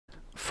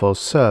for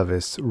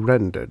service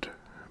rendered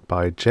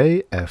by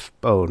J. F.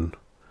 Bone.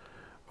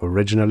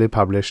 Originally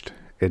published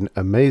in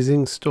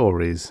Amazing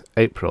Stories,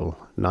 April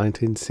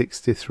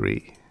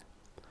 1963.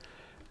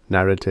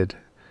 Narrated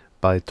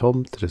by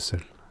Tom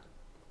Trussel.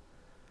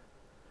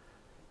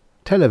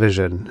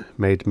 Television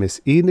made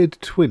Miss Enid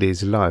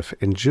Twilley's life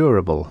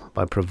endurable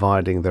by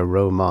providing the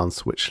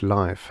romance which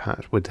life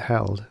had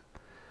withheld.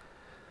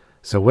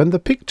 So when the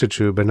picture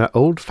tube in her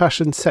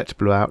old-fashioned set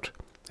blew out,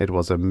 it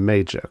was a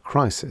major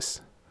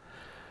crisis.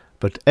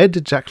 But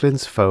Ed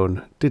Jacqueline's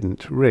phone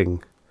didn't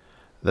ring.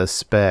 The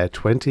spare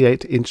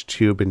 28-inch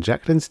tube in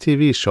Jacqueline's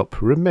TV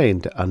shop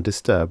remained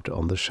undisturbed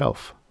on the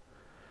shelf.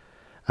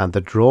 And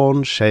the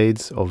drawn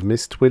shades of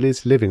Miss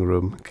Twilley's living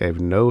room gave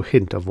no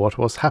hint of what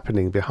was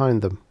happening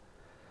behind them.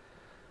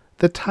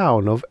 The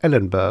town of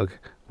Ellenburg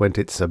went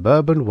its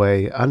suburban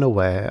way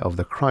unaware of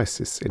the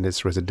crisis in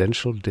its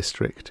residential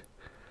district,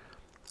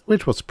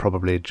 which was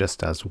probably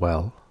just as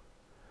well.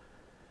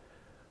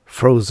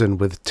 Frozen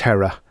with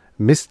terror,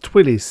 Miss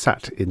Twilley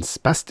sat in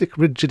spastic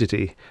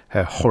rigidity,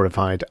 her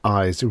horrified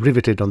eyes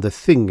riveted on the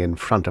thing in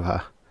front of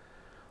her.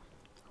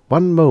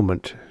 One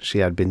moment she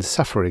had been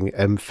suffering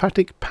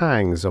emphatic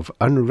pangs of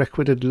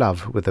unrequited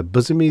love with a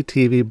bosomy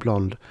TV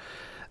blonde.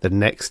 The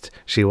next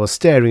she was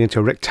staring into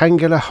a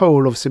rectangular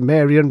hole of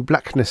Cimmerian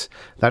blackness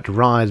that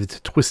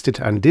writhed, twisted,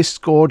 and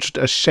disgorged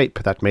a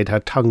shape that made her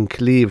tongue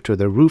cleave to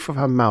the roof of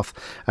her mouth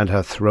and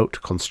her throat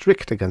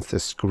constrict against the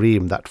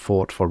scream that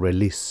fought for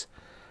release.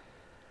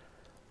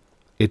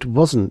 It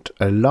wasn't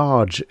a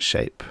large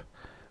shape,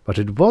 but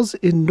it was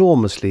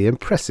enormously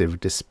impressive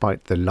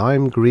despite the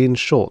lime-green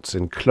shorts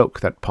and cloak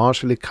that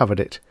partially covered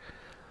it.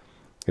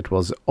 It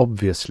was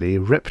obviously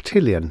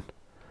reptilian.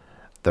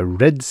 The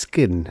red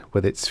skin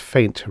with its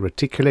faint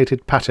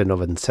reticulated pattern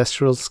of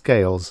ancestral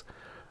scales,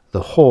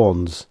 the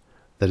horns,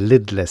 the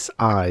lidless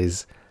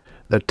eyes,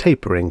 the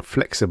tapering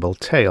flexible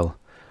tail,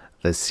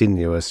 the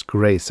sinuous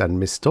grace and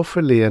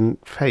Mephistophelian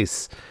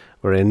face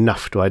were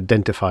enough to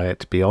identify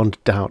it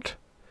beyond doubt.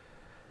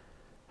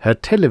 Her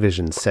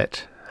television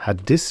set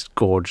had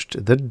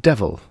disgorged the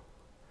devil.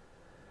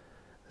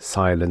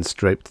 Silence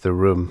draped the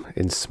room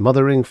in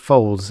smothering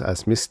folds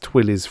as Miss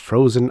Twilley's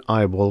frozen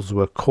eyeballs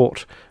were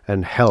caught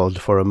and held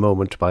for a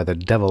moment by the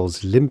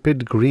devil's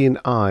limpid green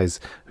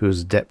eyes,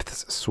 whose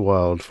depths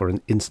swirled for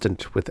an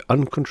instant with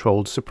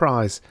uncontrolled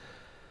surprise.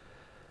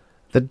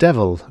 The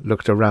devil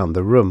looked around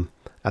the room,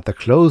 at the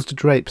closed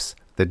drapes,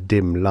 the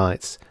dim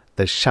lights,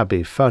 the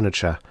shabby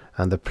furniture,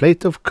 and the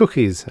plate of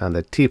cookies and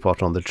the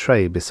teapot on the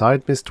tray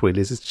beside Miss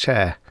Twilley's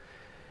chair.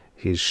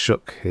 He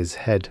shook his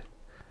head.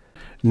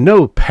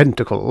 No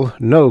pentacle,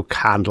 no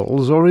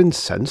candles or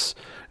incense,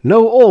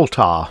 no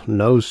altar,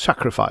 no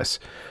sacrifice,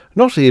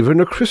 not even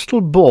a crystal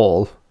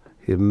ball,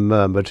 he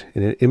murmured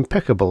in an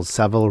impeccable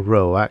Savile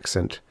Row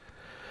accent.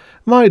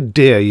 My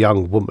dear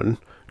young woman,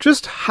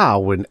 just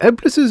how in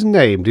Eblis's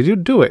name did you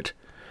do it?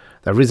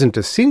 There isn't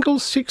a single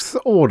sixth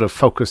order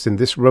focus in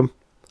this room.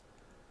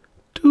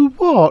 Do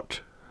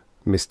what?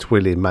 Miss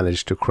Twilley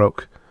managed to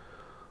croak.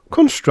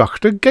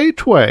 Construct a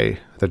gateway,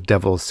 the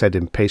devil said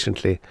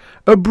impatiently.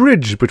 A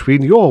bridge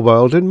between your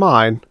world and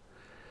mine.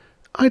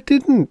 I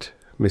didn't,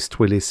 Miss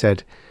Twilley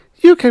said.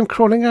 You came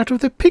crawling out of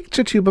the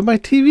picture tube of my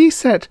TV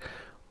set.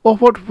 Or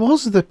what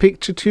was the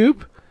picture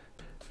tube?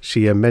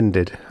 She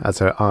amended as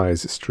her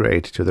eyes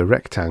strayed to the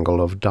rectangle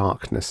of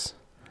darkness.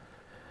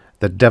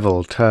 The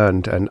devil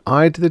turned and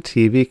eyed the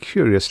TV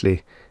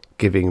curiously,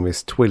 giving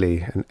Miss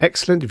Twilley an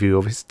excellent view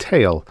of his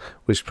tail,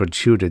 which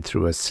protruded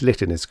through a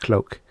slit in his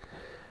cloak.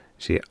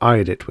 She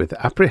eyed it with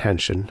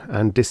apprehension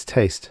and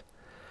distaste.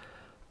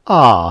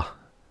 Ah,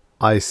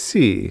 I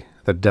see,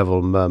 the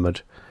devil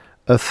murmured.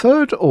 A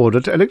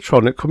third-ordered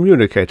electronic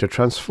communicator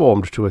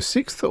transformed to a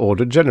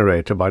sixth-order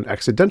generator by an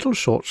accidental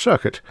short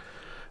circuit.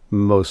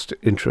 Most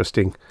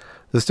interesting.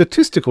 The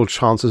statistical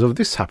chances of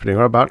this happening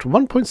are about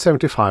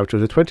 1.75 to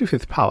the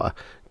 25th power,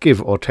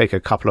 give or take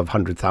a couple of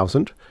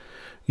 100,000.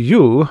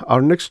 You are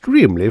an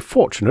extremely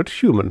fortunate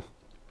human.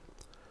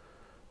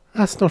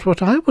 That's not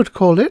what I would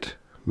call it,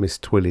 Miss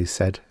Twilley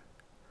said.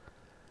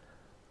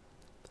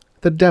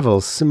 The devil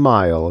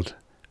smiled,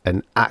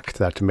 an act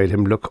that made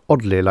him look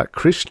oddly like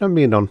Krishna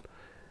Menon.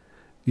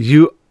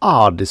 You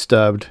are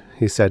disturbed,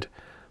 he said,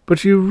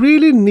 but you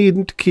really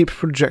needn't keep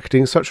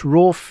projecting such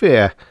raw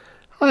fear.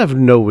 I have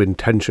no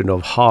intention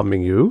of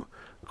harming you.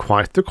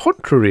 Quite the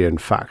contrary, in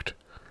fact.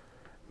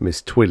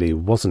 Miss Twilley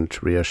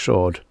wasn't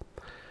reassured.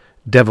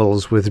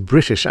 Devils with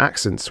British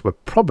accents were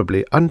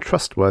probably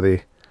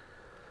untrustworthy.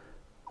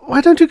 Why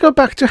don't you go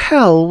back to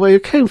hell, where you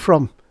came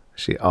from?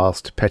 She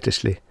asked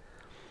pettishly.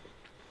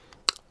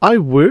 I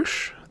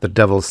wish, the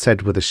devil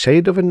said with a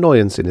shade of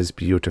annoyance in his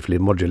beautifully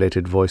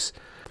modulated voice,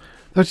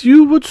 that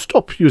you would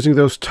stop using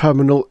those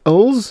terminal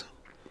L's.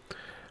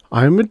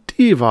 I am a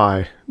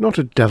Devi, not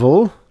a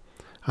devil,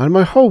 and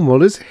my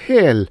homeworld is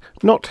hell,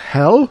 not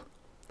hell.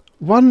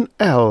 1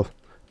 L,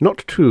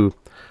 not 2.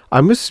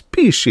 I'm a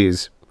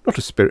species, not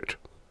a spirit.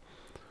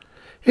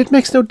 It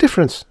makes no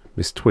difference,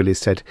 Miss Twilley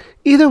said.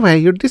 Either way,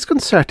 you're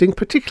disconcerting,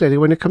 particularly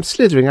when you come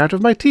slithering out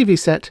of my TV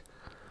set.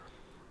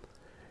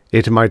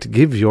 It might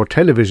give your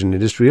television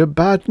industry a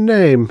bad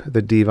name,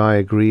 the Devi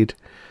agreed.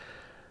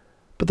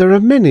 But there are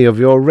many of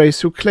your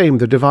race who claim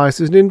the device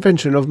is an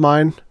invention of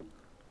mine.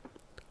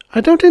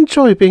 I don't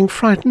enjoy being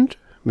frightened,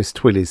 Miss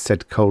Twilley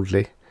said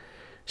coldly.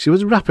 She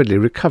was rapidly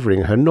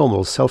recovering her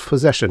normal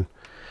self-possession.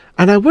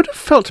 And I would have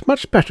felt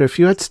much better if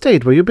you had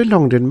stayed where you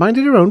belonged and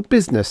minded your own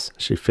business,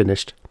 she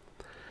finished.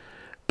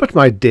 But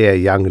my dear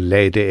young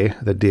lady,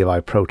 the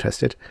Devi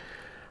protested,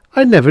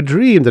 I never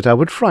dreamed that I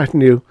would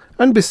frighten you,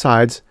 and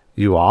besides,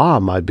 you are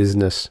my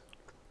business.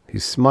 He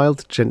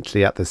smiled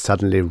gently at the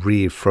suddenly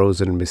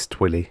re-frozen Miss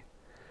Twilley.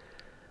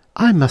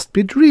 I must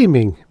be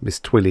dreaming, Miss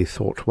Twilley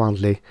thought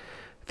wildly.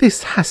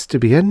 This has to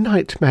be a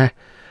nightmare.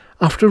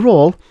 After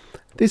all,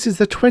 this is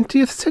the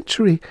 20th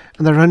century,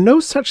 and there are no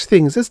such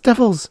things as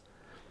devils.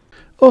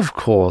 Of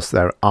course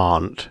there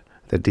aren't,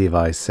 the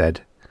Devi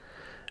said.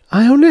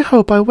 I only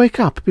hope I wake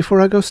up before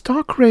I go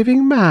stark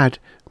raving mad,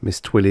 Miss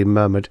Twilley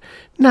murmured.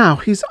 Now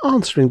he's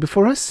answering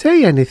before I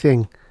say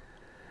anything.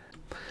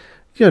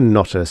 You're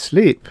not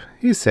asleep,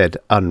 he said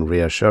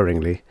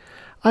unreassuringly.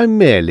 I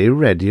merely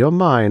read your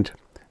mind.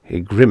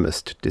 He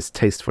grimaced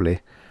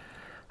distastefully.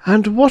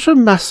 And what a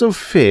mass of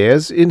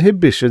fears,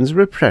 inhibitions,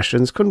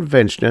 repressions,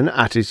 convention, and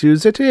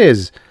attitudes it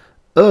is!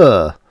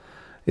 Ugh!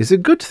 It's a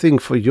good thing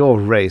for your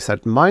race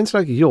that minds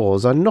like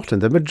yours are not in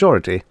the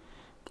majority.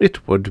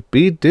 It would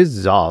be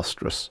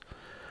disastrous.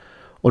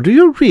 Or do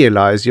you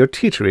realize you're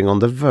teetering on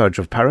the verge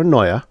of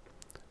paranoia?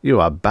 You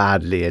are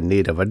badly in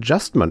need of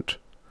adjustment.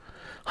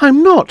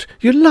 I'm not!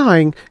 You're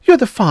lying! You're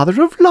the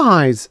father of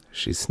lies!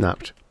 She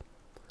snapped.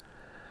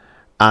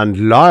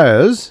 And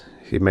liars?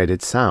 He made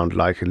it sound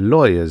like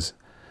lawyers.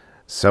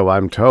 So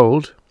I'm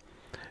told.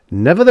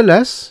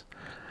 Nevertheless,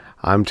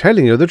 I'm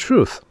telling you the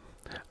truth.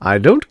 I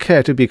don't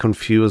care to be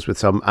confused with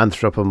some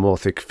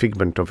anthropomorphic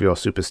figment of your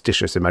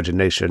superstitious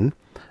imagination.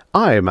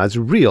 I'm as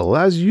real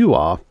as you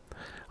are.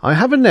 I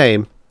have a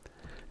name.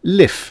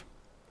 Lif.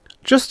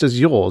 Just as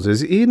yours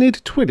is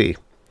Enid Twilley.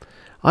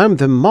 I'm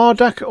the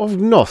Mardak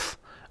of Noth,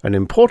 an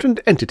important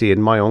entity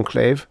in my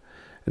enclave,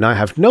 and I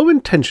have no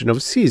intention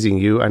of seizing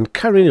you and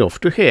carrying you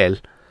off to hell.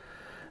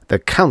 The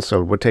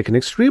Council would take an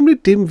extremely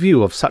dim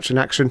view of such an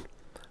action.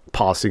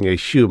 Passing a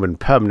human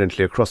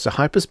permanently across the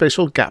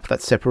hyperspatial gap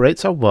that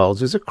separates our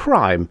worlds is a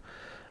crime,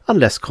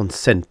 unless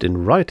consent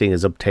in writing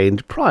is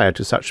obtained prior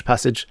to such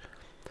passage.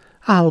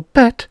 I'll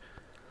bet.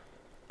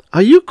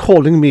 Are you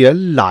calling me a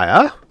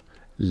liar?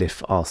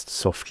 Lif asked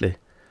softly.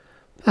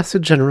 That's a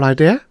general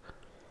idea.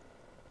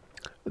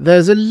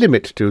 There's a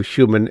limit to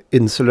human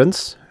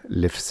insolence,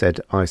 Lif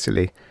said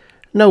icily.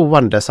 No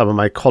wonder some of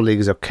my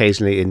colleagues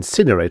occasionally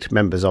incinerate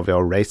members of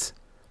your race.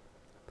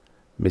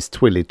 Miss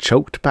Twilley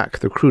choked back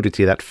the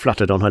crudity that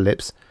fluttered on her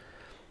lips.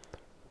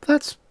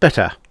 That's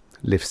better,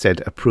 Lif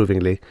said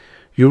approvingly.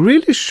 You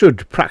really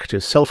should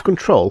practice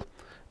self-control.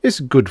 It's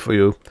good for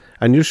you,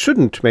 and you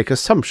shouldn't make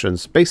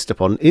assumptions based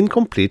upon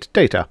incomplete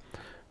data.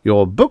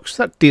 Your books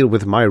that deal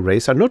with my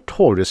race are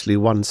notoriously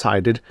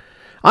one-sided.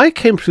 I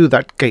came through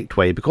that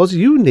gateway because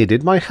you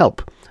needed my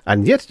help,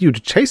 and yet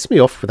you'd chase me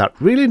off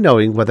without really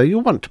knowing whether you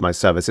want my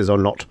services or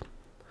not.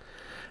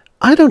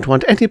 I don't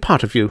want any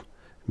part of you,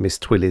 Miss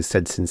Twilley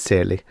said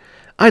sincerely.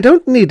 I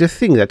don't need a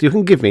thing that you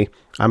can give me.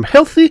 I'm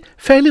healthy,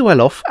 fairly well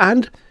off,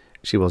 and—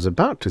 She was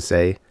about to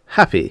say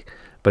happy,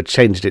 but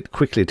changed it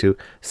quickly to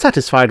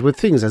satisfied with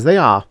things as they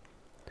are.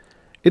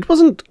 It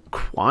wasn't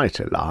quite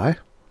a lie.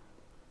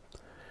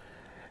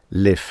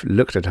 Lif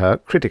looked at her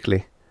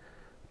critically.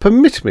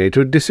 Permit me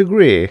to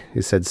disagree,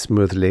 he said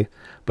smoothly,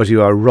 but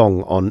you are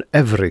wrong on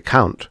every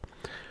count.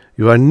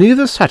 You are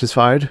neither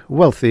satisfied,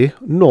 wealthy,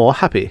 nor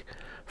happy.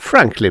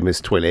 Frankly, Miss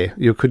Twilley,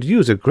 you could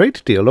use a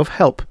great deal of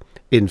help.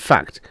 In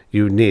fact,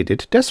 you need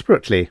it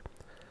desperately.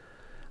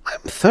 I'm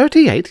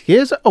 38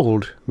 years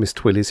old, Miss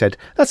Twilley said.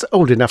 That's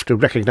old enough to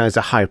recognize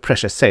a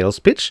high-pressure sales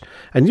pitch,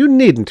 and you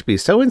needn't be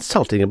so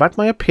insulting about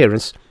my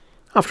appearance.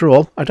 After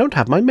all, I don't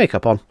have my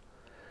makeup on.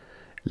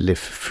 Lif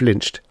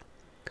flinched.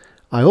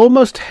 I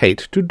almost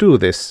hate to do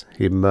this,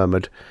 he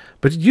murmured,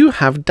 but you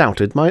have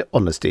doubted my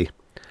honesty.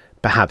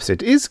 Perhaps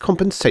it is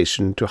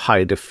compensation to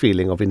hide a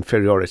feeling of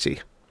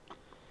inferiority.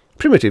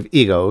 Primitive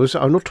egos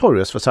are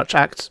notorious for such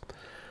acts,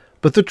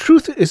 but the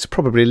truth is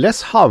probably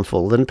less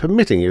harmful than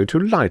permitting you to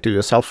lie to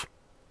yourself.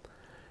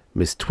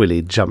 Miss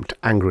Twilley jumped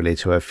angrily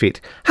to her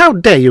feet. How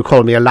dare you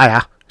call me a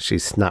liar? She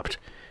snapped.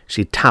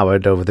 She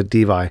towered over the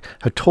Devi,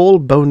 her tall,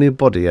 bony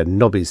body a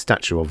knobby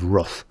statue of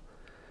wrath.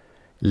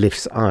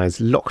 Lif's eyes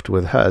locked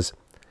with hers.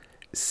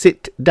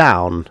 Sit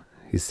down,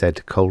 he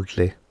said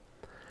coldly.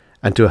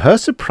 And to her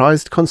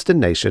surprised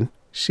consternation,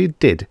 she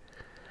did.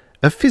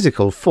 A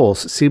physical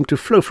force seemed to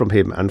flow from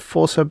him and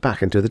force her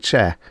back into the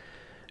chair.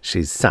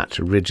 She sat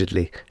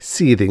rigidly,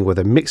 seething with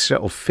a mixture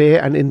of fear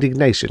and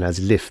indignation as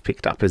Lif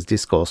picked up his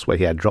discourse where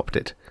he had dropped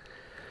it.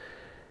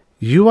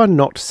 You are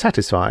not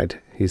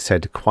satisfied, he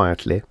said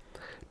quietly,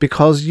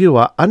 because you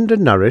are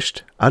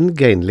undernourished,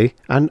 ungainly,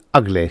 and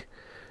ugly.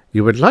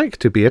 You would like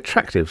to be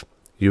attractive.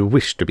 You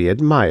wish to be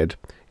admired.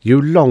 You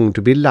long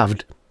to be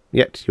loved,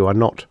 yet you are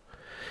not.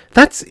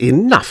 "That's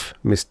enough,"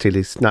 Miss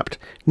Twilley snapped.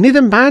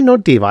 "Neither man nor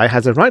Devi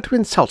has a right to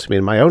insult me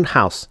in my own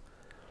house."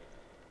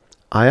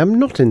 "I am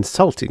not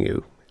insulting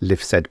you,"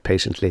 Liv said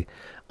patiently.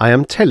 "I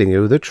am telling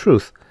you the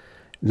truth.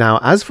 Now,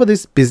 as for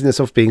this business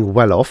of being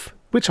well off,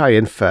 which I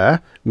infer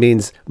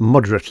means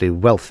moderately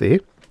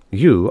wealthy,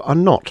 you are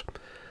not.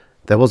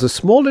 There was a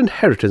small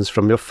inheritance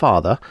from your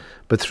father,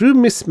 but through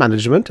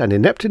mismanagement and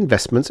inept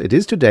investments it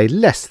is today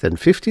less than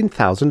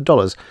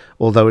 $15,000,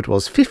 although it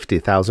was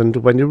 $50,000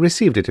 when you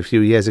received it a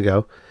few years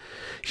ago."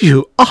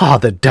 "You are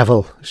the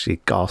devil!" she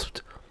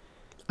gasped.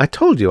 "I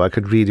told you I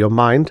could read your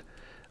mind.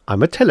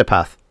 I'm a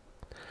telepath."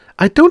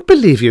 "I don't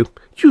believe you.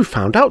 You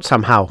found out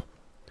somehow."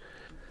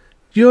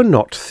 "You're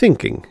not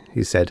thinking,"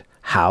 he said.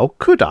 "How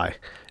could I?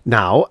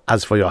 Now,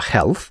 as for your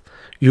health,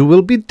 you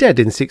will be dead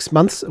in 6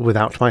 months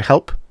without my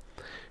help.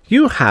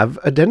 You have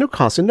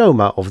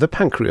adenocarcinoma of the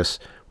pancreas,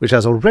 which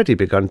has already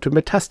begun to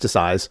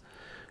metastasize.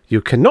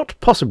 You cannot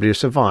possibly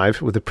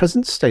survive with the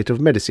present state of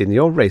medicine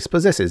your race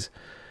possesses.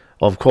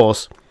 Of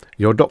course,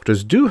 your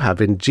doctors do have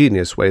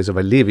ingenious ways of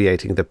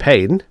alleviating the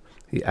pain,"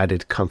 he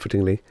added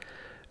comfortingly,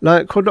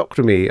 "like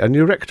cordoctomy and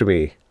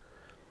neurectomy."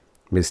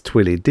 Miss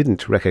Twilley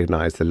didn't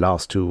recognize the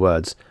last 2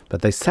 words,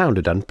 but they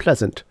sounded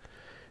unpleasant.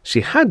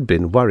 She had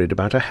been worried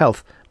about her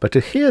health, but to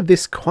hear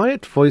this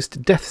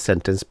quiet-voiced death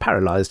sentence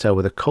paralyzed her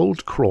with a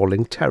cold,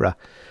 crawling terror.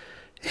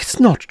 "It's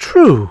not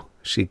true!"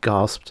 she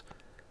gasped.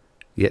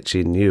 Yet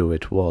she knew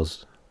it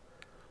was.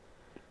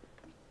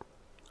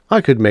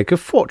 "I could make a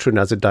fortune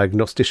as a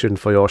diagnostician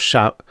for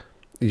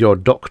your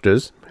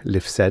doctors,"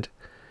 Liv said.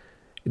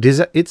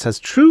 "It's as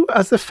true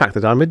as the fact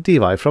that I'm a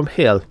Devi from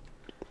Hale.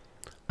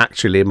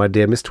 Actually, my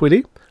dear Miss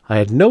Twilley, I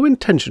had no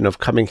intention of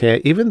coming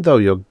here even though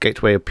your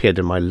gateway appeared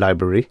in my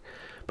library,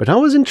 but I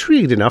was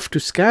intrigued enough to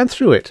scan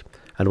through it,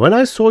 and when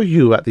I saw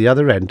you at the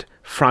other end,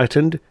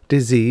 frightened,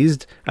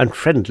 diseased, and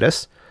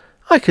friendless,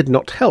 I could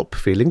not help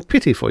feeling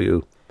pity for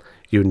you.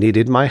 You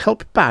needed my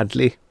help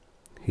badly."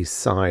 He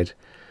sighed.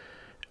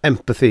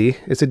 "Empathy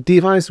is a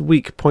Devi's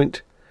weak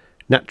point.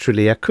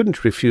 Naturally, I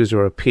couldn't refuse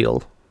your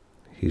appeal."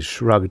 He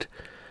shrugged.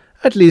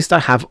 "At least I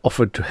have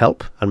offered to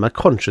help, and my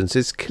conscience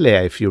is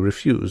clear if you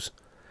refuse."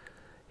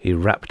 He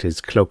wrapped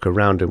his cloak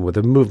around him with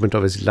a movement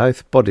of his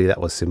lithe body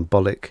that was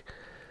symbolic.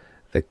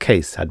 The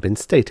case had been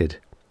stated.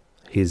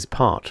 His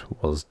part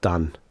was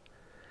done.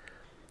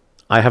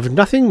 "I have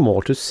nothing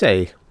more to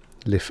say,"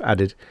 Liv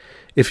added.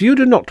 "If you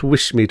do not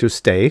wish me to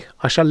stay,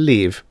 I shall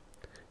leave."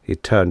 He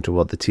turned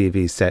toward the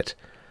TV set.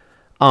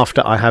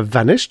 "After I have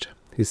vanished,"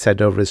 he said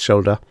over his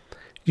shoulder,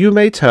 "you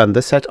may turn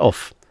the set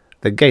off.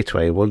 The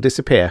gateway will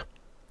disappear."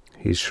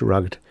 He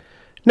shrugged.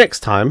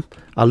 "Next time,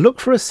 I'll look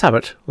for a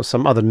sabbat or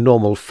some other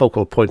normal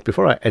focal point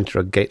before I enter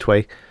a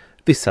gateway.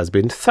 This has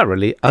been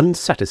thoroughly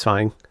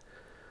unsatisfying."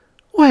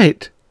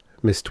 "Wait,"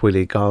 Miss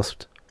Twilley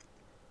gasped.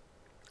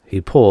 He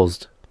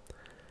paused.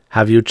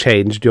 "Have you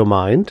changed your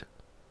mind?"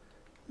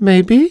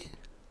 "Maybe."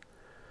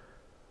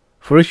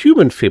 "For a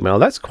human female,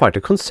 that's quite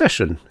a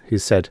concession," he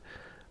said.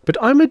 "But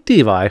I'm a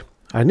Devi.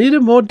 I need a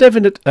more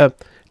definite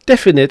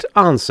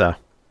answer."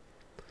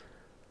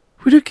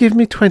 "Will you give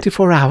me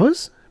 24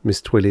 hours?"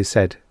 Miss Twilley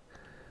said.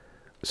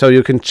 "So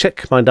you can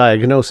check my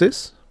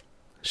diagnosis?"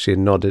 She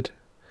nodded.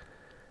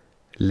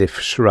 Liv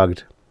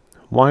shrugged.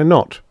 "Why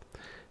not?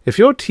 If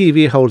your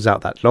TV holds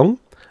out that long,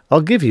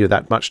 I'll give you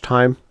that much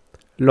time.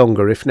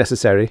 Longer if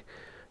necessary.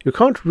 You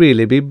can't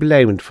really be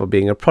blamed for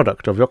being a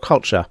product of your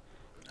culture,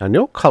 and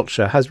your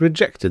culture has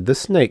rejected the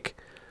snake.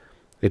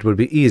 It would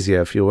be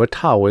easier if you were a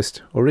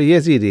Taoist or a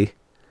Yazidi."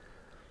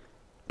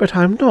 "But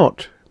I'm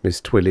not,"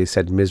 Miss Twilley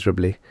said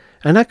miserably,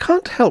 "and I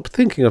can't help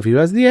thinking of you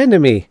as the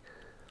enemy."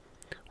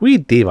 "We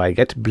Devi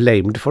get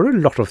blamed for a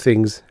lot of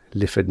things,"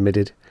 Liv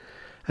admitted,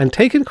 "and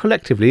taken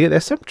collectively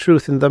there's some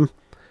truth in them.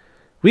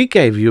 We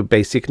gave you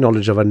basic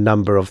knowledge of a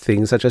number of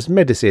things such as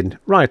medicine,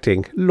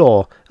 writing,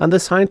 law, and the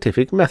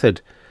scientific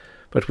method,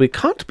 but we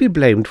can't be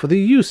blamed for the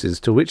uses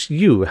to which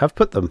you have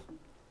put them."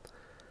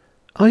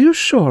 "Are you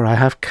sure I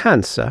have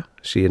cancer?"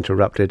 she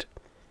interrupted.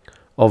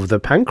 "Of the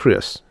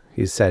pancreas,"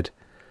 he said.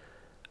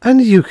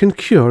 "And you can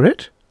cure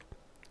it?"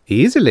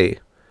 "Easily.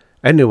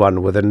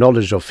 Anyone with a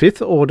knowledge of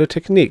fifth-order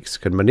techniques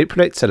can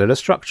manipulate cellular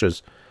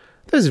structures.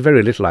 There's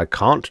very little I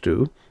can't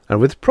do, and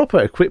with proper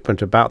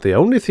equipment about the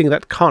only thing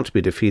that can't be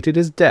defeated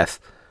is death.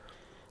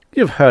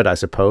 You've heard, I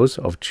suppose,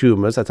 of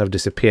tumours that have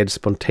disappeared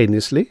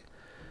spontaneously?"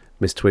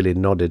 Miss Twilley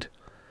nodded.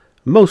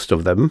 "Most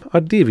of them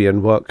are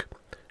deviant work.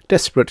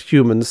 Desperate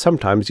humans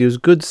sometimes use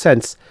good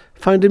sense,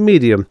 find a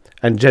medium,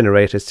 and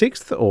generate a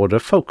sixth-order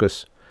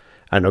focus.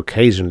 And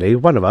occasionally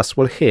one of us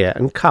will hear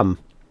and come."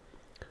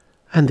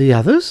 "And the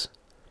others?"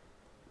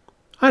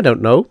 "I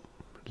don't know,"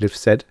 Liv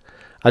said.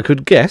 "I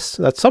could guess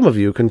that some of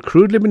you can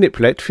crudely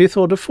manipulate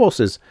fifth-order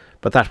forces,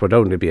 but that would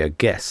only be a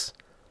guess."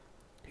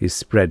 He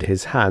spread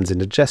his hands in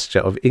a gesture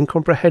of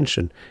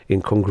incomprehension,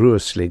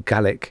 incongruously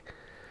Gallic.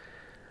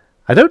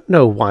 "I don't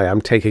know why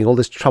I'm taking all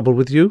this trouble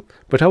with you,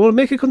 but I will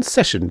make a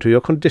concession to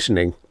your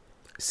conditioning.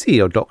 See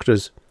your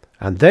doctors,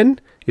 and then,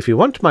 if you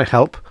want my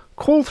help,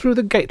 call through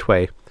the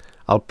gateway.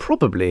 I'll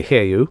probably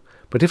hear you,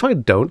 but if I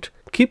don't,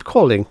 keep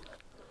calling."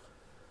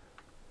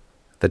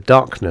 The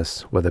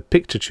darkness where the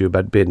picture tube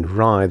had been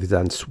writhed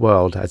and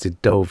swirled as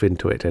it dove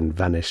into it and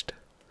vanished.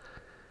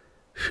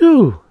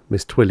 "Phew,"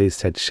 Miss Twilley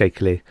said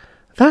shakily.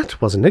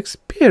 "That was an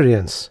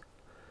experience."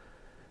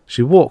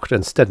 She walked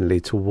unsteadily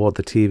toward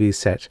the TV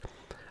set.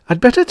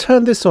 "I'd better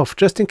turn this off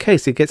just in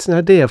case he gets an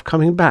idea of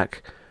coming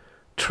back.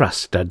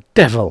 Trust a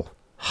devil!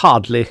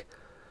 Hardly."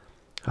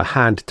 Her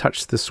hand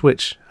touched the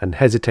switch and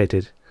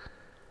hesitated.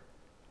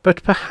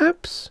 "But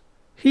perhaps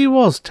he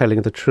was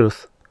telling the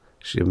truth,"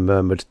 she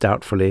murmured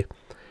doubtfully.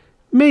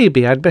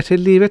 "Maybe I'd better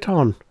leave it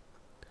on."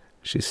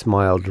 She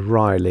smiled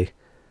wryly.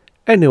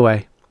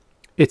 "Anyway,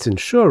 it's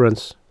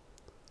insurance."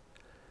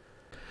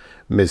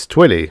 "Miss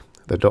Twilley,"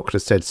 the doctor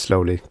said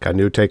slowly, "can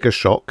you take a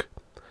shock?"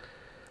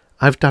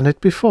 "I've done it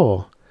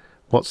before.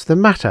 What's the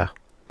matter?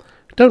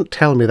 Don't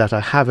tell me that I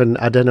have an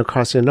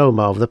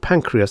adenocarcinoma of the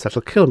pancreas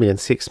that'll kill me in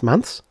 6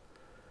 months."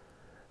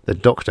 The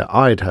doctor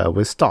eyed her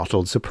with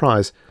startled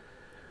surprise.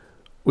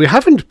 "We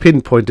haven't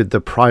pinpointed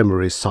the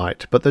primary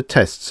site, but the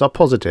tests are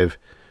positive.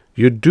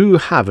 You do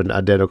have an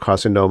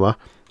adenocarcinoma,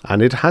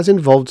 and it has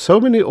involved so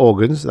many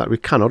organs that we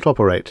cannot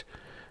operate.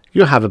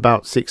 You have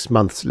about 6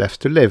 months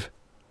left to live."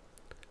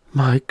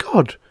 "My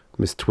God,"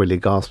 Miss Twilley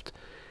gasped.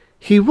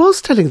 "He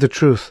was telling the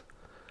truth."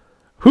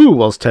 "Who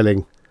was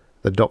telling?"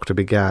 the doctor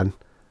began,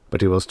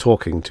 but he was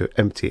talking to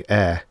empty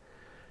air.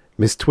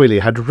 Miss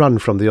Twilley had run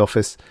from the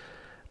office.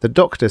 The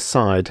doctor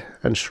sighed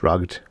and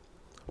shrugged.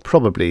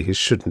 Probably he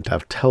shouldn't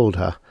have told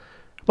her.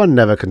 One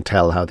never can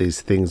tell how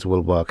these things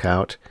will work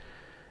out.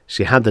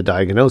 She had the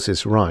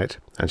diagnosis right,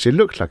 and she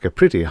looked like a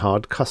pretty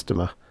hard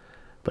customer,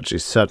 but she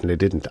certainly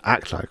didn't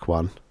act like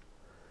one.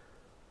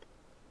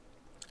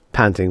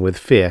 Panting with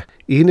fear,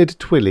 Enid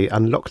Twilley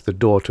unlocked the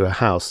door to her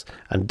house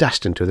and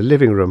dashed into the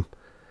living room.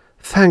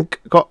 Thank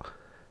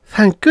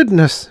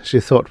goodness, she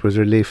thought with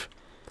relief.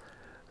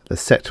 The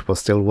set was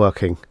still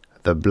working.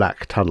 The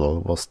black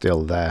tunnel was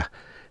still there.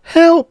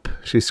 "Help!"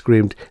 she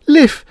screamed.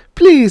 "Liv,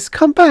 please,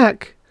 come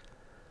back!"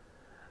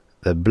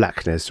 The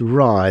blackness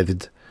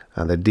writhed,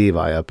 and the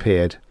Devi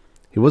appeared.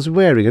 He was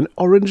wearing an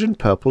orange and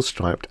purple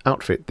striped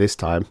outfit this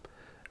time.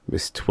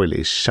 Miss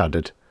Twilley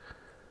shuddered.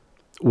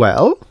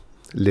 "Well?"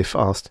 Liv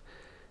asked.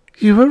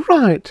 "You were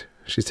right,"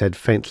 she said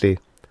faintly.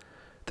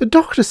 "The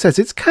doctor says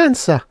it's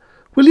cancer.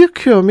 Will you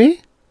cure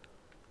me?"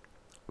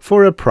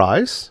 "For a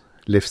price,"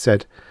 Liv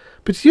said.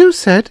 "But you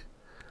said—"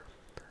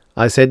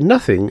 "I said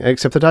nothing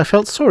except that I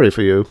felt sorry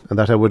for you and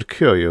that I would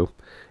cure you.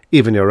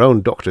 Even your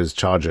own doctors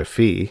charge a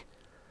fee."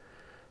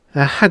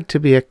 "There had to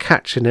be a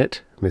catch in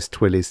it," Miss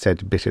Twilley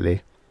said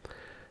bitterly.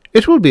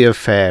 "It will be a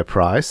fair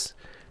price.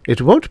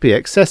 It won't be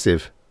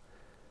excessive."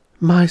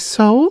 "My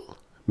soul?"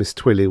 Miss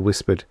Twilley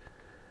whispered.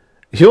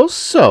 "Your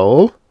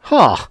soul?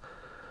 Ha!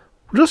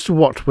 Just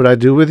what would I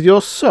do with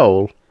your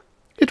soul?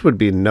 It would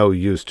be no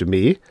use to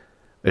me,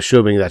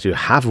 assuming that you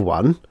have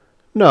one.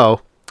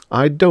 No,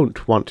 I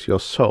don't want your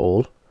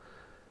soul."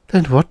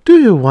 "Then what do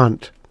you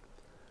want?"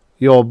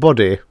 "Your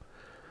body."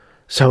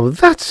 "So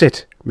that's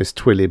it!" Miss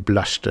Twilley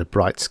blushed a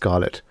bright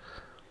scarlet.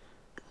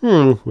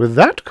 With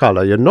that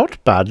colour you're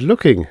not bad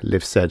looking,"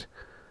 Liv said.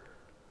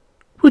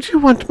 "Would you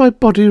want my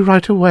body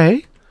right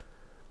away?"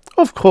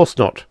 "Of course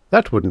not.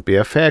 That wouldn't be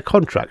a fair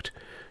contract.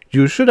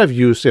 You should have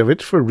use of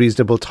it for a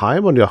reasonable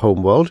time on your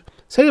homeworld,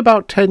 say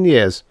about 10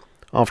 years.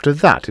 After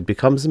that it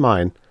becomes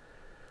mine."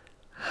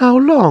 "How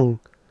long?"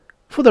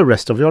 "For the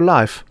rest of your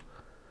life."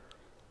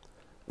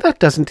 "That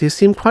doesn't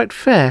seem quite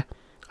fair.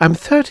 I'm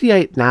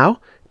 38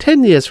 now.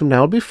 10 years from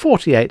now I'll be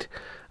 48.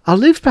 I'll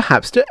live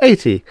perhaps to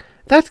 80.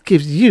 That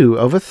gives you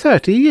over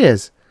 30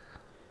 years.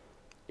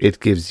 "It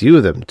gives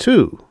you them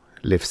too,"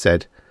 Liv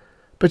said.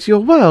 "But your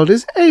world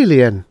is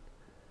alien."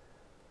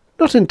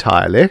 "Not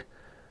entirely.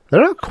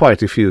 There are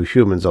quite a few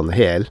humans on the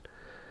hill.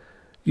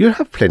 You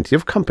have plenty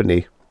of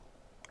company."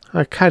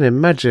 "I can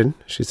imagine,"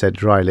 she said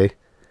dryly.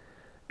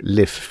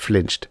 Liv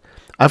flinched.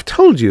 "I've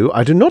told you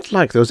I do not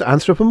like those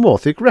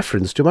anthropomorphic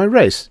references to my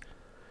race."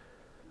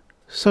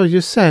 "So you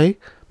say,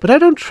 but I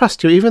don't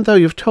trust you even though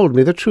you've told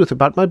me the truth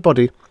about my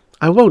body.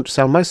 I won't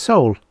sell my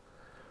soul."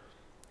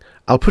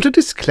 "I'll put a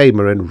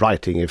disclaimer in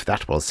writing if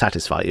that will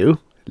satisfy you,"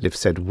 Liv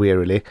said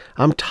wearily.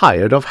 "I'm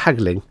tired of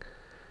haggling."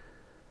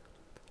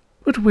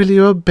 "But will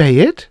you obey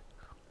it?"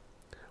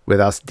 "With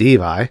us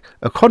Devi,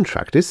 a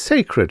contract is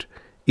sacred.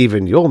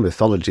 Even your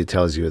mythology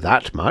tells you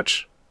that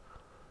much."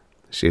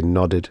 She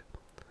nodded.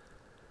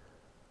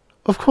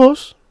 "Of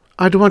course,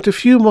 I'd want a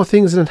few more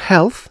things than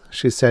health,"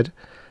 she said.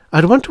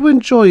 "I'd want to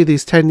enjoy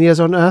these 10 years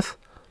on Earth."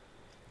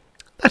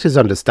 "That is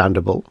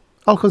understandable.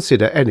 I'll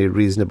consider any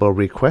reasonable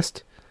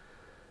request."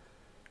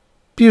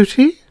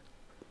 "Beauty?"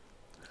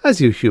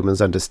 "As you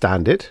humans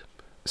understand it.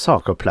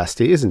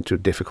 Sarcoplasty isn't too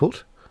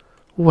difficult."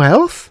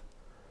 "Wealth?"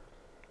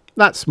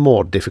 "That's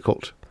more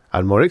difficult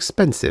and more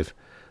expensive,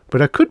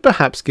 but I could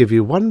perhaps give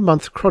you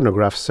 1-month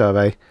chronograph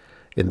survey.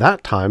 In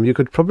that time you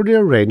could probably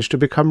arrange to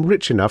become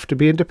rich enough to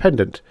be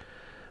independent,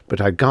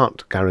 but I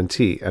can't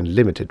guarantee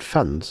unlimited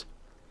funds.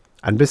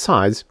 And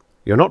besides,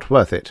 you're not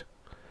worth it."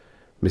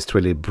 Miss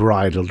Twilley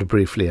bridled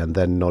briefly and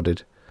then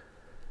nodded.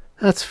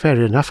 "That's fair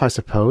enough, I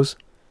suppose.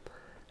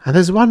 And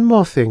there's one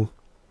more thing."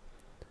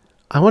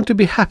 I want to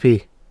be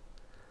happy."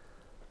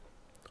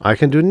 "I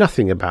can do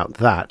nothing about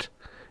that.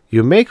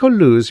 You make or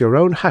lose your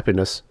own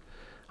happiness.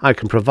 I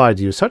can provide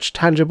you such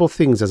tangible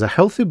things as a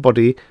healthy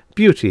body,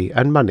 beauty,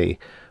 and money,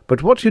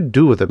 but what you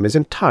do with them is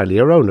entirely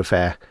your own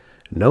affair.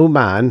 No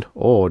man,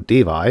 or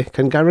Devi,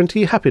 can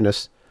guarantee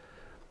happiness."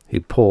 He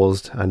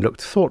paused and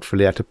looked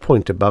thoughtfully at a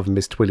point above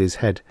Miss Twilley's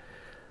head.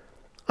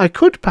 "I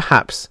could,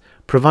 perhaps,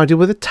 provide you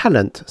with a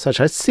talent such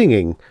as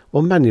singing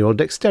or manual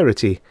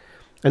dexterity,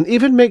 and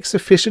even make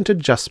sufficient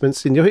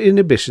adjustments in your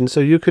inhibition so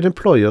you could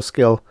employ your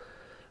skill.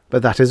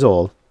 But that is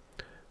all.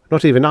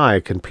 Not even I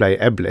can play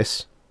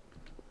Eblis."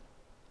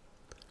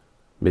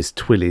 Miss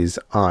Twilley's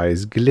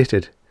eyes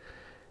glittered.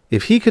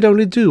 If he could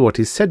only do what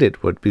he said,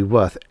 it would be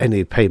worth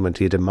any payment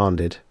he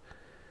demanded.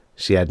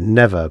 She had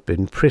never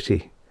been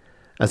pretty.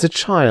 As a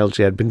child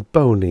she had been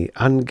bony,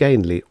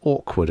 ungainly,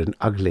 awkward, and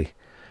ugly.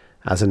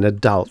 As an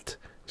adult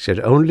she had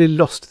only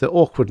lost the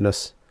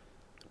awkwardness.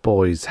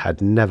 Boys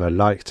had never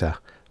liked her.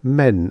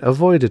 Men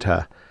avoided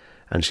her,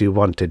 and she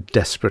wanted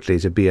desperately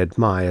to be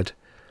admired.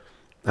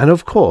 And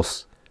of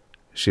course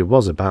she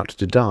was about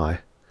to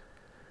die.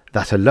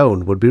 That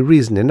alone would be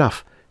reason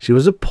enough. She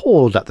was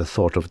appalled at the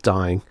thought of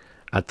dying.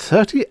 At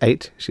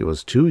 38 she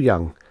was too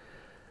young.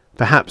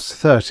 Perhaps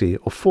 30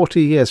 or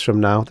 40 years from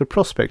now the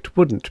prospect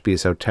wouldn't be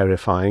so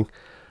terrifying,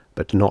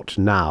 but not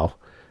now,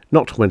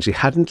 not when she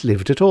hadn't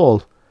lived at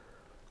all.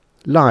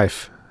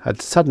 Life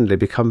had suddenly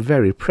become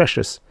very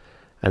precious,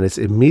 and its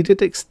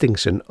immediate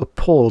extinction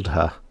appalled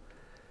her.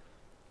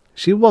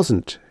 She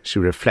wasn't, she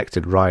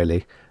reflected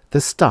wryly,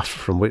 the stuff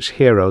from which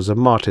heroes and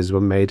martyrs were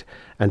made,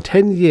 and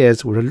 10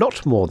 years were a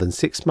lot more than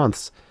 6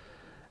 months.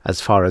 As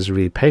far as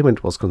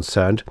repayment was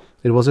concerned,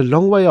 it was a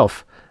long way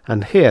off,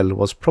 and Hale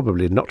was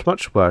probably not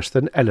much worse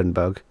than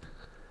Ellenberg.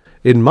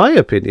 "In my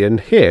opinion,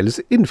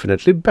 Hale's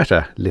infinitely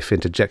better," Liff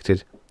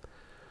interjected.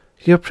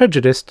 "You're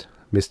prejudiced,"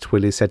 Miss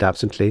Twilley said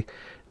absently.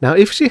 "Now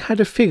if she had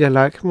a figure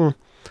like,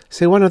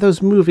 say one of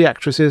those movie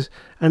actresses,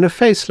 and a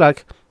face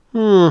like,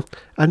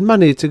 and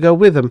money to go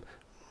with them,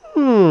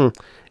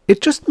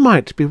 it just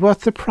might be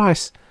worth the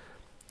price.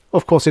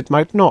 Of course it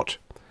might not.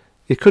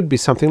 It could be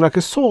something like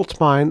a salt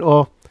mine,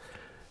 or—"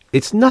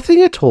 "It's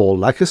nothing at all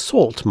like a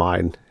salt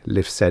mine,"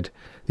 Liff said.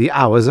 "The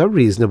hours are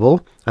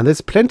reasonable, and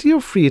there's plenty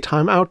of free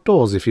time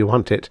outdoors if you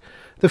want it.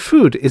 The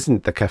food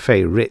isn't the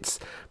Café Ritz,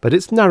 but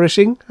it's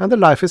nourishing, and the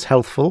life is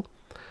healthful.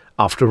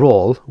 After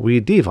all, we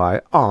Devi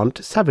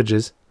aren't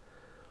savages."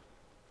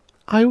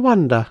 "I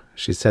wonder,"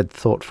 she said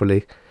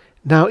thoughtfully,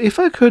 "now if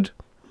I could,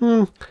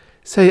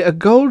 say a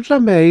gold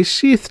lame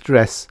sheath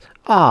dress,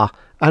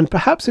 and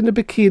perhaps in a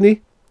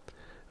bikini."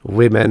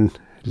 "Women,"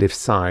 Liff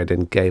sighed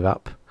and gave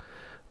up.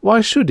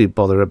 Why should he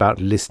bother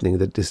about listening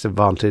the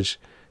disadvantage?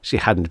 She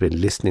hadn't been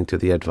listening to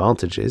the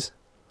advantages.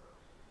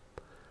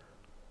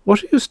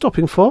 "What are you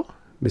stopping for?"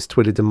 Miss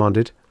Twilley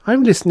demanded.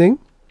 "I'm listening."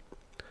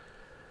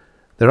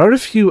 "There are a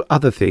few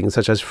other things,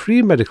 such as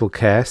free medical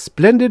care,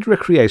 splendid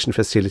recreation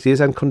facilities,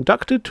 and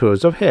conducted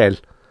tours of Hale."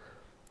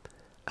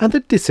 "And the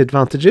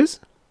disadvantages?"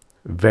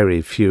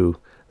 "Very few.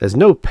 There's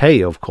no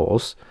pay, of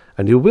course,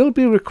 and you will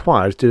be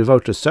required to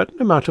devote a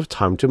certain amount of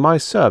time to my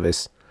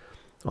service.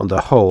 On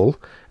the whole,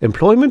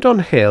 employment on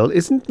Hale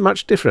isn't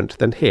much different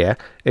than here,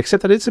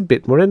 except that it's a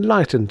bit more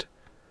enlightened."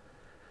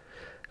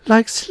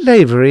 "Like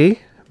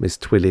slavery?" Miss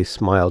Twilley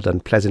smiled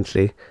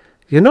unpleasantly.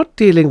 "You're not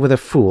dealing with a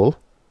fool."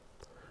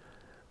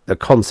 "The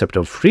concept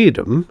of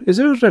freedom is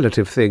a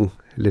relative thing,"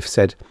 Liff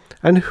said,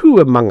 "and who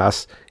among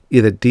us,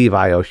 either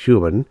Devi or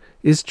human,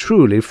 is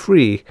truly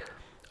free?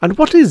 And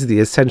what is the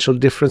essential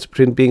difference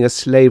between being a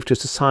slave to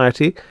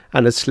society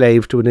and a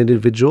slave to an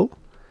individual?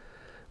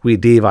 We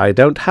Devi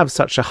don't have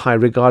such a high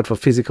regard for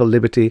physical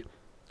liberty,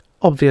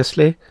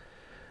 obviously.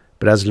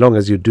 But as long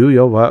as you do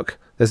your work,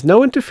 there's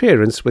no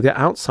interference with your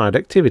outside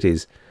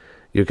activities.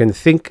 You can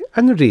think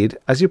and read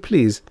as you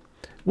please.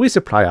 We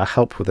supply our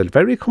help with a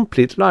very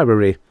complete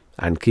library,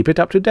 and keep it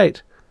up to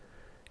date."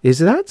 "Is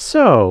that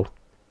so?"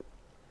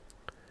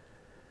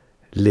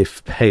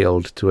 Liff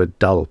paled to a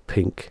dull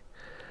pink.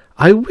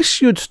 "I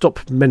wish you'd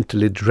stop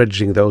mentally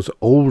dredging those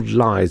old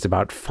lies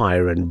about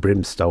fire and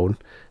brimstone.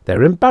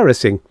 They're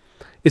embarrassing.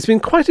 It's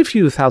been quite a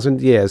few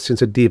thousand years since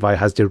a Devi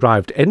has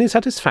derived any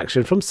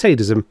satisfaction from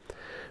sadism.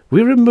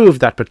 We removed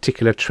that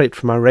particular trait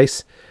from our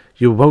race.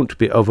 You won't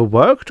be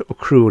overworked or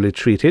cruelly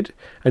treated,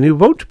 and you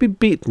won't be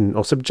beaten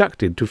or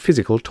subjected to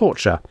physical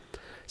torture.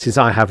 Since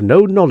I have no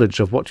knowledge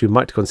of what you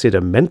might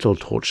consider mental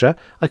torture,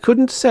 I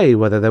couldn't say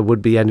whether there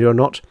would be any or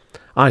not.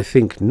 I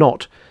think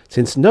not,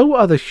 since no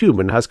other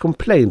human has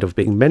complained of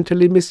being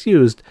mentally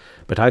misused,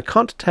 but I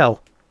can't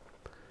tell."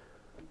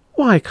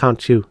 "Why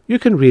can't you? You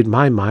can read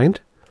my mind."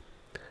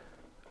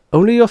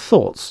 "Only your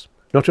thoughts,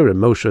 not your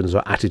emotions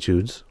or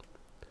attitudes."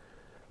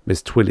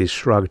 Miss Twilley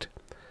shrugged.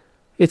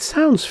 "It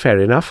sounds fair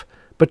enough,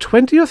 but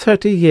 20 or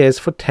 30 years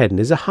for 10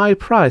 is a high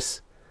price."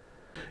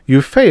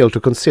 "You fail to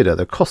consider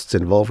the costs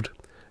involved.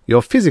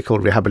 Your physical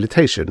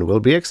rehabilitation will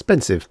be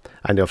expensive,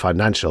 and your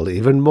financial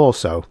even more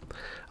so.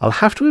 I'll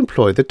have to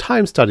employ the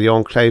Time Study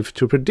Enclave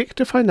to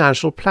predict a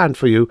financial plan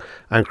for you,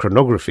 and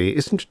chronography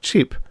isn't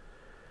cheap."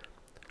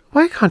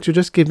 Why can't you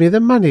just give me the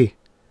money?"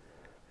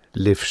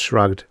 Liv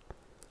shrugged.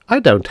 "I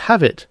don't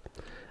have it,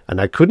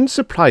 and I couldn't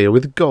supply you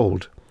with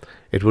gold.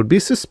 It would be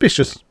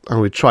suspicious,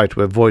 and we try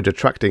to avoid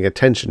attracting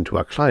attention to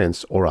our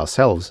clients or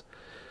ourselves.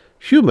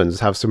 Humans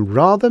have some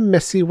rather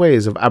messy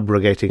ways of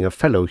abrogating a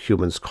fellow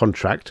human's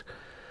contract,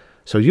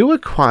 so you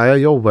acquire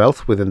your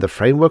wealth within the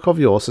framework of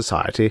your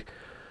society,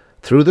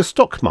 through the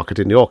stock market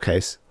in your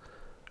case."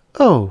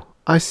 "Oh,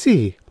 I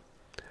see."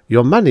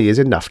 "Your money is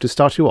enough to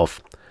start you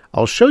off.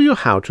 I'll show you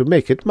how to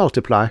make it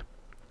multiply."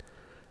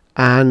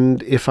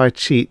 "And if I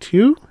cheat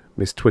you?"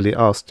 Miss Twilley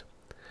asked.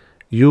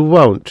 "You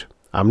won't.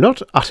 I'm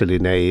not utterly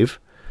naive.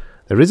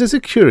 There is a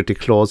security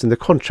clause in the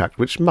contract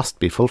which must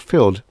be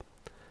fulfilled."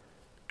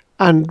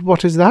 "And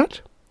what is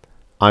that?"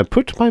 "I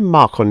put my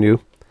mark on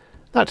you.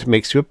 That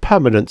makes you a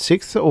permanent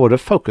sixth-order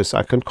focus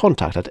I can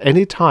contact at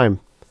any time."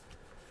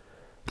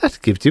 "That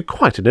gives you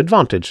quite an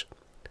advantage."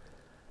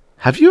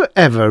 "Have you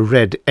ever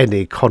read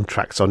any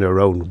contracts on your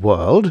own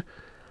world?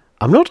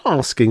 I'm not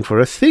asking for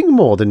a thing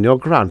more than your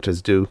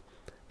grantors do.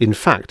 In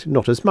fact,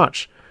 not as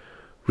much.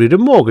 Read a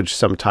mortgage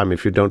sometime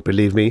if you don't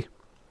believe me."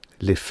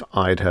 Liv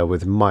eyed her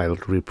with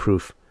mild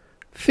reproof.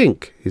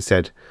 "Think," he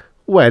said,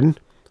 "when,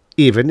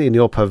 even in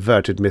your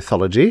perverted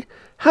mythology,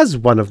 has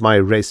one of my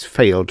race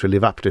failed to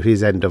live up to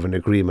his end of an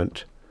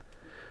agreement?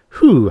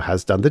 Who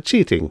has done the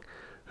cheating?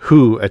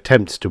 Who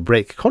attempts to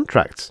break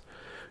contracts?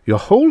 Your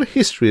whole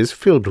history is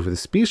filled with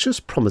specious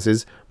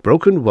promises,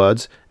 broken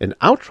words, and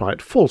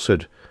outright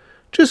falsehood.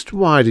 Just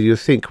why do you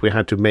think we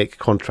had to make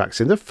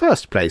contracts in the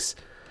first place?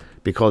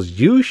 Because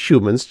you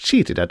humans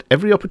cheated at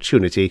every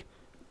opportunity,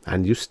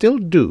 and you still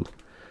do.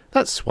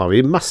 That's why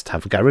we must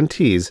have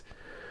guarantees.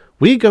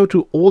 We go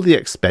to all the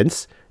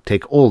expense,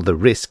 take all the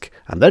risk,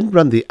 and then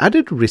run the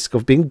added risk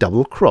of being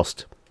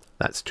double-crossed.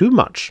 That's too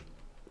much."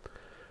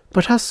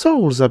 "But our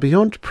souls are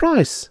beyond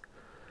price."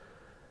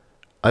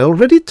 "I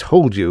already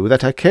told you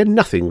that I care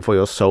nothing for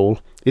your soul.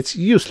 It's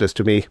useless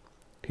to me."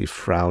 He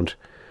frowned.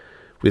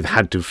 "We've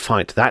had to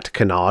fight that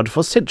canard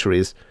for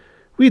centuries.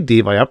 We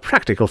Devi are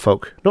practical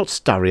folk, not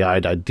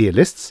starry-eyed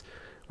idealists.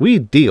 We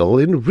deal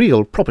in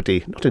real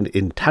property, not in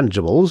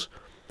intangibles.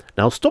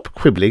 Now stop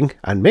quibbling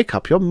and make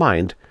up your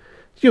mind.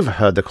 You've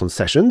heard the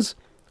concessions.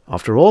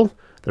 After all,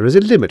 there is a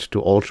limit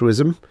to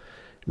altruism.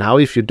 Now,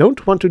 if you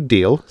don't want to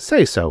deal,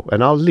 say so,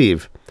 and I'll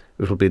leave.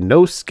 It will be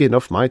no skin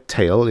off my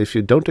tail if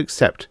you don't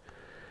accept."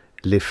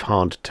 Liv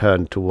Hant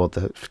turned toward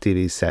the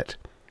TV set.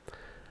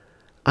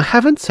 "I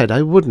haven't said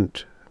I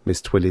wouldn't,"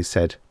 Miss Twilley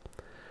said.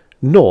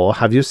 "Nor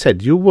have you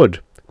said you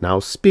would. Now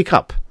speak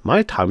up.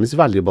 My time is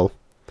valuable."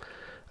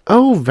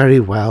 "Oh, very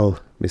well,"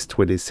 Miss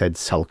Twilley said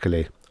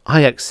sulkily.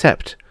 "I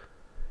accept."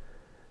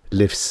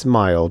 Liv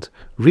smiled,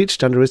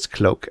 reached under his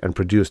cloak, and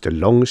produced a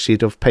long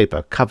sheet of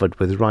paper covered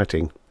with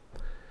writing.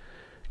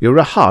 "You're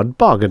a hard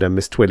bargainer,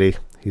 Miss Twilley,"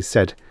 he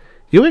said.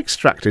 "You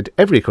extracted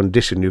every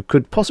condition you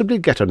could possibly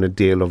get on a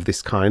deal of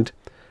this kind.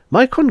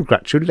 My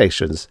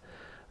congratulations.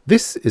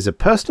 This is a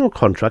personal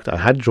contract I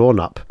had drawn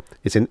up.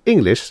 It's in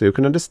English so you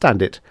can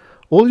understand it.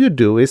 All you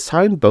do is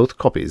sign both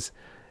copies.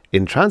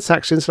 In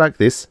transactions like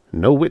this,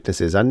 no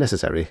witnesses are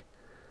necessary."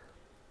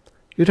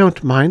 "You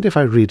don't mind if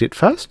I read it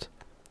first?"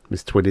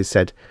 Miss Twilley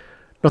said.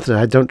 "Not that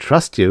I don't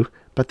trust you,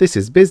 but this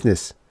is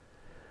business."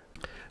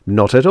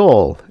 "Not at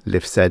all,"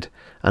 Liv said.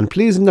 "And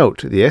please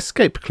note the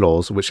escape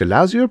clause, which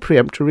allows you a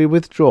peremptory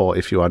withdrawal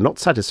if you are not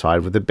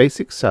satisfied with the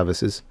basic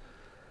services."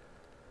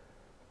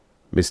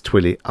 Miss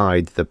Twilley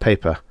eyed the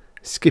paper,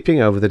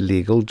 skipping over the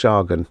legal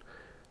jargon,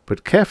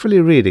 but carefully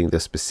reading the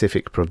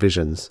specific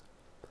provisions.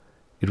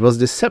 It was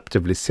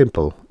deceptively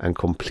simple and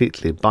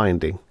completely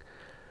binding,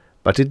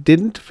 but it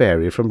didn't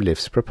vary from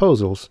Liv's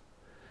proposals.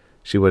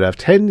 She would have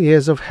 10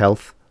 years of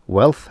health,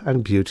 wealth,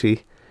 and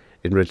beauty,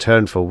 in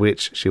return for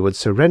which she would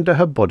surrender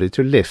her body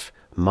to Liv,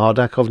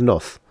 Mardak of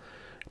Noth,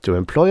 to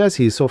employ as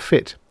he saw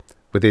fit,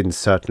 within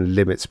certain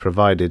limits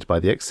provided by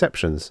the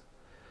exceptions.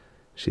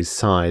 She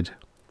sighed.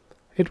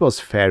 It was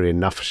fair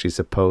enough, she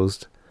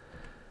supposed.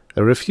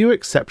 There were a few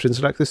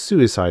exceptions like the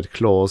suicide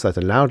clause that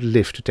allowed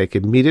Liv to take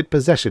immediate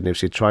possession if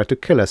she tried to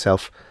kill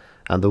herself,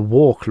 and the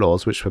war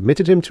clause which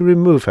permitted him to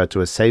remove her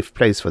to a safe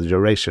place for the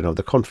duration of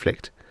the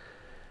conflict.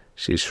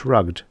 She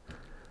shrugged.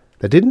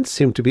 There didn't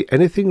seem to be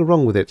anything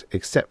wrong with it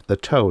except the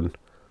tone.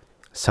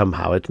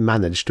 Somehow it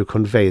managed to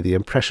convey the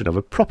impression of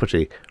a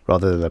property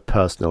rather than a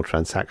personal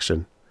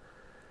transaction.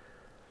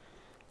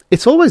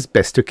 "It's always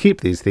best to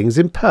keep these things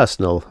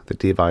impersonal," the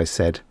device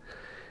said.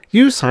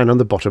 "You sign on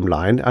the bottom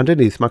line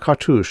underneath my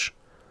cartouche."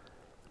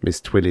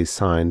 Miss Twilley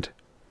signed.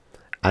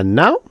 "And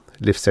now,"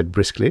 Liv said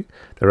briskly,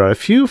 "there are a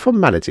few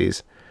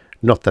formalities.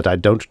 Not that I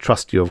don't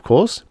trust you, of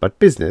course, but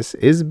business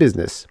is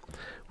business.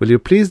 Will you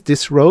please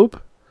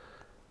disrobe?"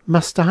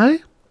 "Must I?"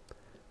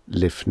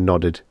 Liv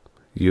nodded.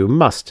 "You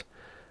must.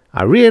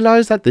 I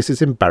realize that this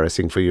is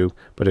embarrassing for you,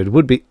 but it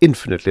would be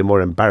infinitely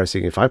more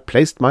embarrassing if I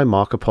placed my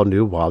mark upon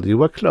you while you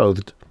were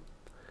clothed."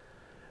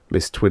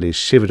 Miss Twilley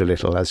shivered a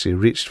little as she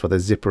reached for the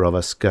zipper of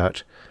her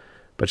skirt,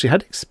 but she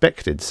had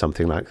expected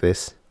something like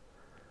this.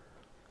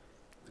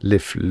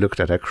 Liv looked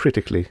at her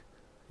critically.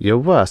 "You're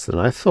worse than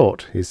I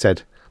thought," he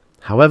said.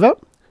 However,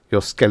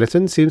 your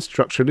skeleton seems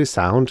structurally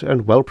sound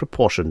and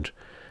well-proportioned.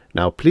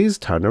 Now please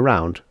turn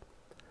around."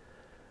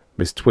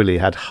 Miss Twilley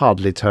had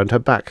hardly turned her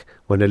back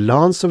when a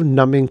lance of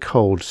numbing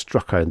cold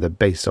struck her in the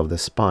base of the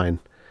spine.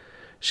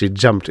 She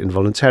jumped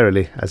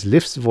involuntarily as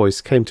Liff's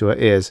voice came to her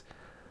ears.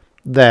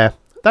 "There,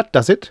 that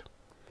does it."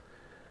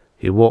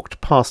 He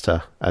walked past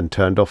her and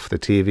turned off the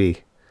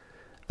TV.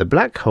 The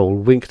black hole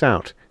winked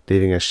out,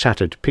 leaving a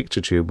shattered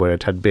picture tube where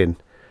it had been.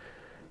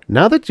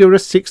 "Now that you're a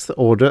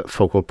sixth-order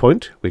focal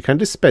point, we can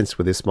dispense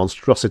with this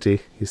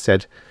monstrosity," he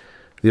said.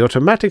 "The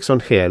automatics on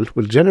here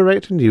will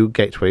generate a new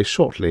gateway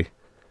shortly."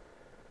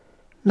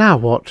 "Now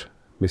what?"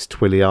 Miss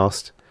Twilley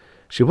asked.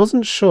 She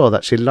wasn't sure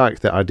that she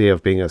liked the idea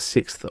of being a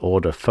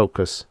sixth-order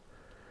focus.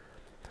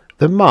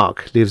 "The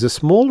mark leaves a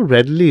small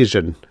red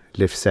lesion,"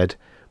 Liff said,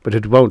 "but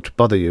it won't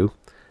bother you.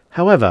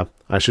 However,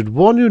 I should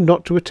warn you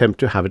not to attempt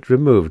to have it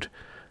removed.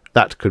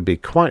 That could be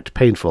quite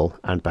painful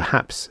and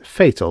perhaps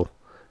fatal."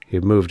 He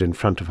moved in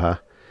front of her.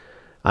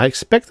 "I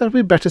expect that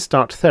we'd better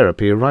start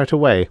therapy right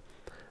away.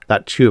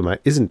 That tumour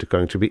isn't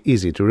going to be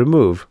easy to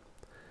remove."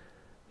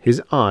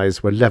 His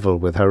eyes were level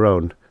with her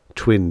own,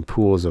 twin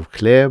pools of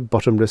clear,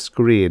 bottomless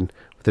green,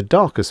 with the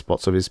darker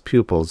spots of his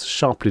pupils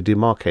sharply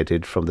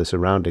demarcated from the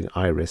surrounding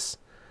iris.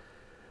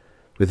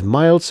 With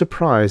mild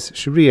surprise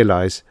she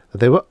realized that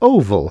they were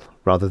oval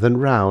rather than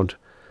round,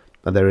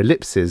 and their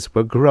ellipses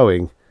were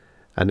growing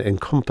and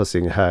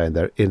encompassing her in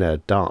their inner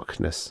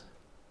darkness.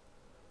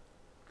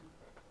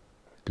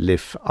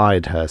 Liff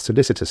eyed her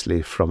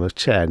solicitously from a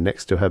chair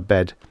next to her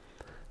bed.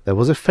 There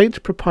was a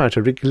faint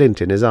proprietary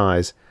glint in his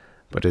eyes,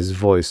 but his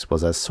voice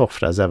was as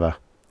soft as ever.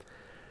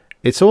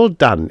 "It's all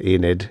done,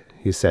 Enid,"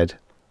 he said.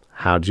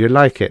 "How do you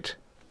like it?"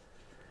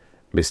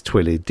 Miss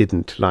Twilley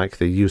didn't like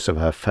the use of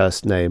her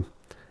first name.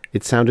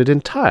 It sounded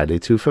entirely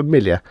too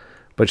familiar,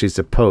 but she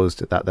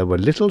supposed that there were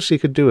little she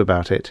could do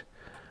about it.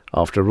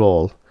 After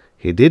all,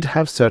 he did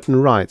have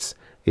certain rights,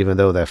 even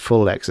though their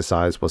full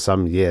exercise was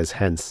some years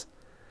hence.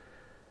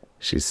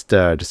 She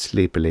stirred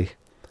sleepily.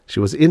 She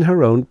was in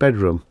her own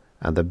bedroom,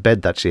 and the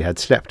bed that she had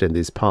slept in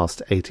these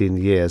past 18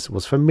 years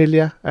was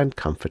familiar and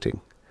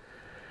comforting.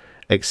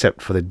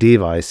 Except for the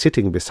device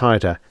sitting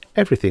beside her,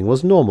 everything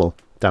was normal,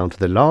 down to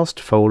the last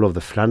fold of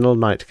the flannel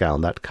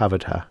nightgown that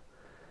covered her.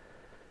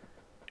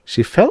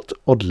 She felt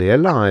oddly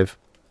alive,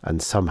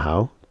 and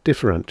somehow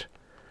different.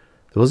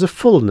 There was a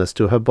fullness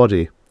to her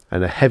body,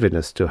 and a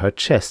heaviness to her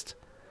chest.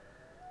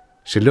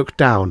 She looked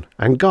down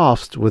and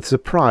gasped with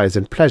surprise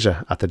and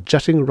pleasure at the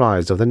jutting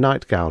rise of the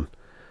nightgown.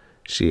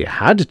 She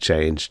had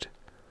changed.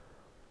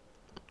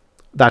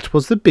 "That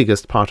was the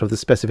biggest part of the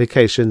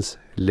specifications,"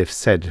 Liff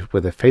said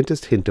with the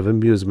faintest hint of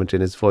amusement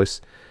in his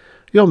voice.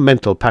 "Your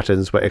mental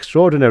patterns were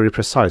extraordinarily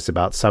precise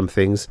about some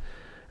things.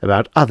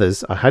 About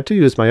others I had to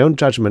use my own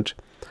judgment.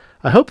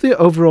 I hope the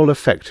overall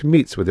effect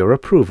meets with your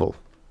approval."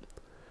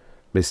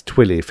 Miss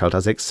Twilley felt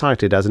as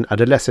excited as an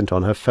adolescent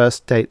on her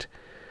first date.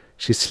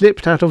 She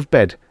slipped out of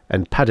bed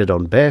and padded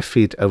on bare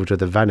feet over to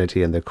the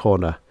vanity in the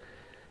corner.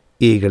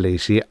 Eagerly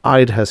she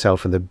eyed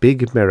herself in the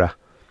big mirror.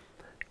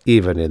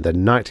 Even in the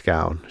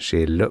nightgown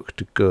she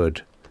looked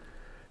good.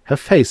 Her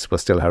face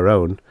was still her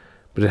own,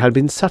 but it had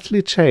been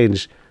subtly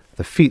changed,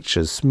 the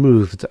features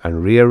smoothed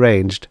and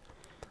rearranged.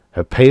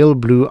 Her pale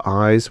blue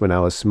eyes were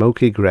now a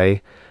smoky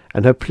grey,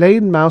 and her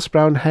plain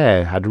mouse-brown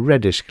hair had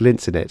reddish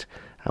glints in it,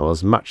 and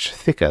was much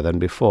thicker than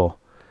before.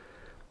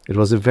 It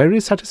was a very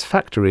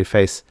satisfactory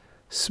face,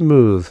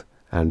 smooth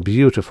and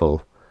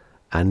beautiful,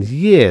 and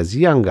years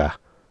younger.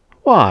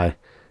 Why,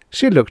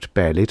 she looked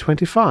barely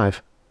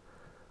 25.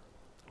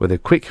 With a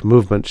quick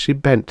movement she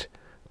bent,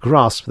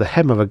 grasped the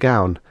hem of a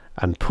gown,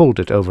 and pulled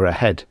it over her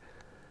head,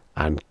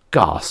 and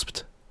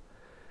gasped.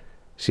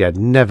 She had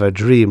never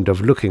dreamed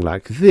of looking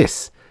like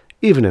this,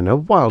 even in her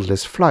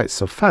wildest flights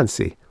of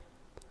fancy.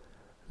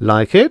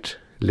 "Like it?"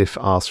 Liff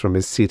asked from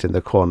his seat in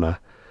the corner.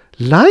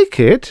 "Like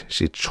it?"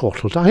 she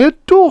chortled. "I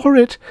adore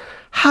it!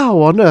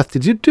 How on earth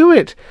did you do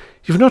it?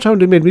 You've not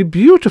only made me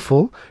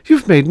beautiful,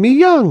 you've made me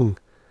young."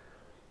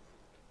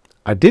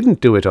 "I didn't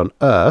do it on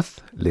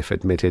Earth," Liff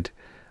admitted.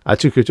 "I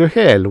took you to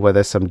Hell, where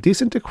there's some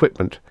decent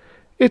equipment.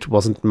 It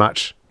wasn't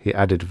much," he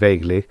added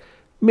vaguely,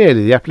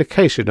 "merely the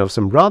application of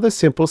some rather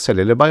simple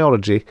cellular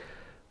biology,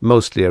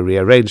 mostly a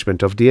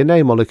rearrangement of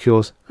DNA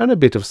molecules and a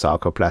bit of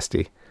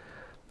sarcoplasty.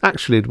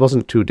 Actually, it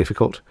wasn't too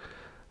difficult.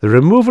 The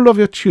removal of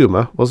your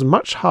tumour was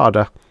much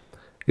harder.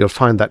 You'll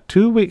find that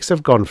 2 weeks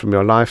have gone from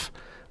your life,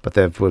 but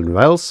they've been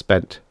well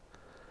spent."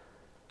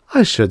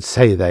 "I should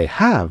say they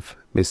have,"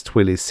 Miss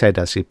Twilley said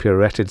as she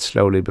pirouetted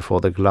slowly before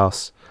the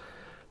glass.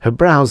 Her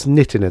brows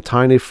knit in a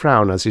tiny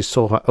frown as she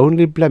saw her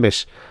only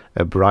blemish,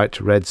 a bright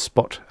red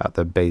spot at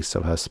the base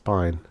of her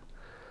spine.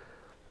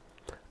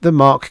 "The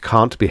mark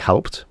can't be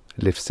helped,"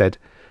 Liff said,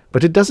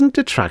 "but it doesn't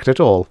detract at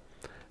all,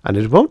 and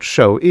it won't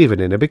show even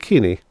in a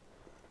bikini."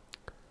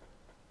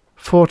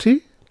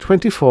 40,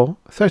 24,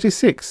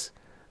 36,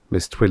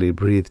 Miss Twilley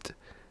breathed.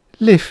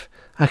 "Liff,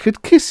 I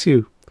could kiss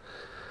you."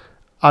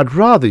 "I'd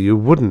rather you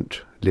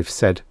wouldn't," Liff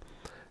said.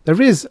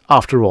 "There is,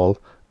 after all,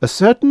 a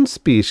certain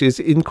species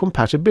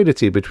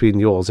incompatibility between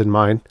yours and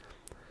mine.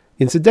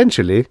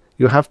 Incidentally,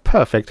 you have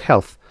perfect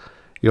health.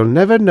 You'll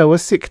never know a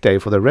sick day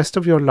for the rest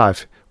of your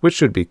life, which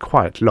should be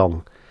quite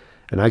long.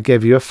 And I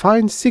gave you a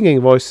fine singing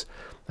voice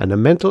and a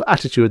mental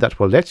attitude that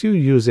will let you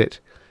use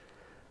it."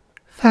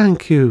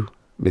 "Thank you,"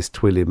 Miss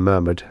Twilley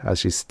murmured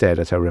as she stared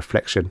at her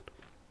reflection.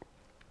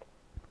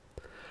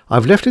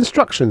 "I've left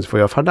instructions for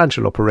your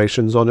financial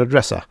operations on your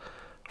dresser.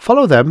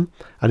 Follow them,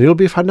 and you'll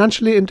be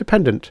financially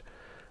independent.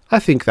 I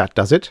think that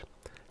does it.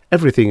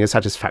 Everything is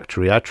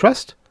satisfactory, I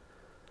trust?"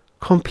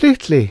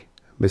 "Completely,"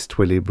 Miss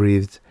Twilley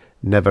breathed,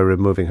 never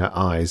removing her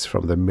eyes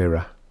from the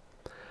mirror.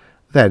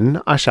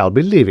 "Then I shall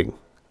be leaving."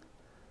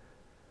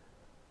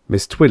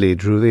 Miss Twilley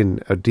drew in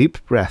a deep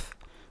breath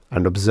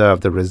and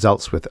observed the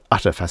results with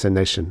utter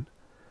fascination.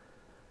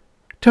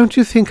 "Don't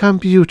you think I'm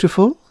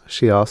beautiful?"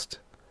 she asked.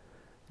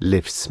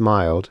 Liv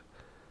smiled.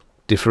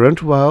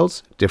 "Different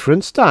worlds,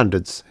 different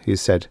standards," he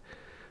said.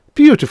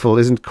 "Beautiful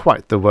isn't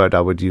quite the word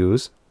I would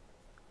use."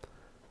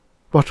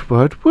 "What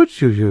word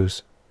would you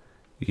use?"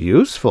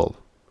 "Useful,"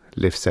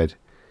 Liv said.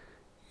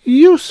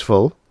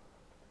 "Useful?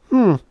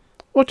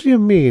 What do you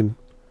mean?"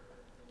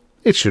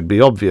 "It should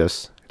be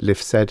obvious,"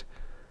 Liv said.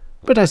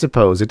 "But I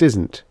suppose it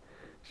isn't.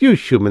 You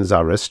humans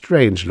are a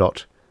strange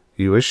lot.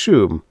 You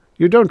assume,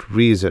 you don't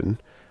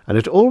reason, and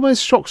it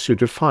always shocks you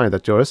to find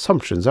that your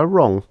assumptions are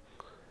wrong."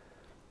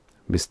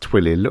 Miss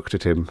Twilley looked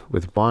at him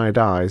with wide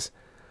eyes.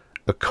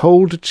 A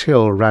cold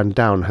chill ran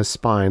down her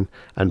spine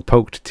and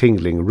poked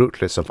tingling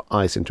rootlets of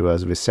ice into her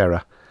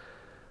viscera.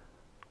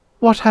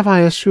 "What have I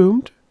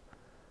assumed?"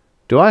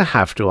 "Do I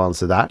have to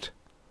answer that?"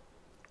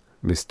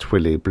 Miss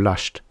Twilley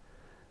blushed.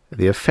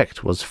 The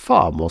effect was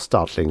far more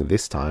startling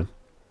this time.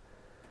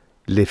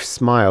 Liv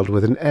smiled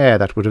with an air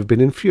that would have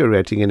been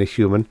infuriating in a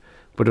human,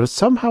 but was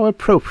somehow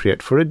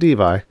appropriate for a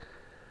divi.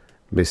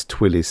 Miss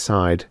Twilley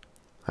sighed.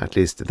 At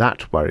least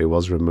that worry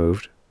was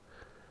removed.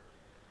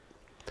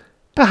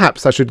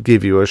 "Perhaps I should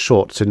give you a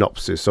short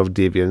synopsis of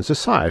deviant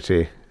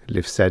society,"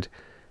 Liv said.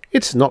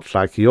 "It's not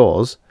like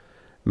yours.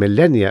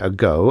 Millennia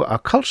ago, our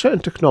culture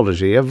and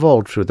technology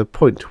evolved to the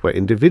point where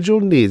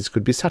individual needs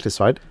could be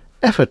satisfied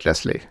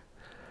effortlessly.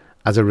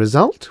 As a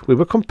result, we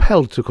were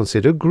compelled to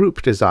consider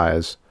group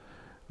desires.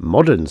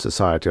 Modern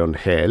society on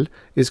Hale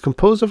is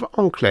composed of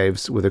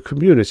enclaves with a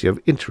community of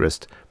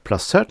interest,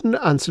 plus certain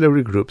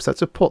ancillary groups that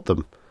support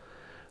them.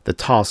 The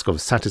task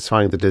of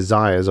satisfying the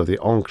desires of the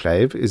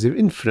enclave is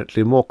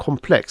infinitely more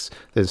complex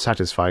than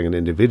satisfying an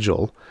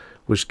individual,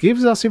 which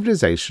gives our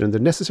civilization the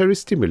necessary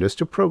stimulus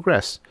to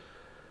progress.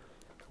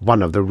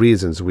 One of the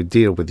reasons we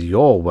deal with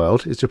your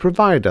world is to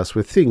provide us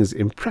with things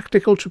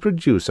impractical to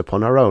produce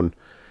upon our own.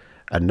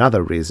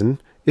 Another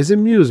reason is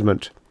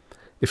amusement.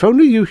 If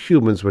only you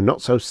humans were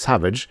not so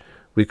savage,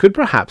 we could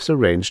perhaps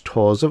arrange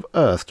tours of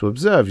Earth to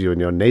observe you in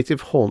your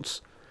native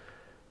haunts."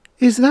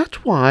 "Is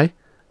that why?"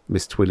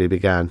 Miss Twilley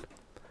began.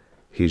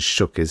 He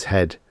shook his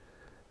head.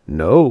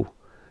 "No.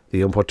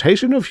 The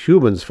importation of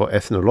humans for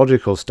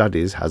ethnological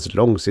studies has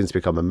long since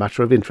become a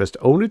matter of interest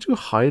only to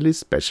highly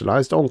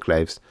specialized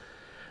enclaves.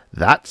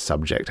 That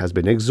subject has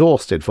been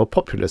exhausted for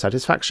popular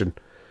satisfaction.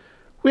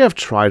 We have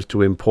tried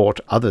to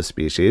import other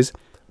species,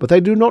 but they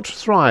do not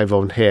thrive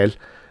on Hale,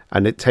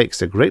 and it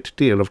takes a great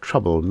deal of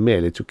trouble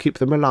merely to keep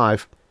them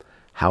alive.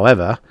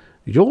 However,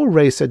 your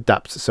race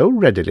adapts so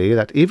readily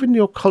that even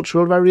your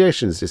cultural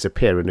variations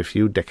disappear in a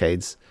few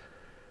decades.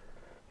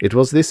 It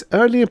was this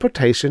early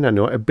importation and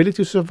your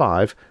ability to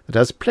survive that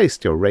has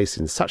placed your race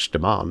in such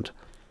demand.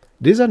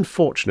 It is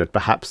unfortunate,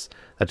 perhaps,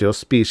 that your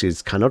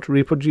species cannot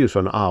reproduce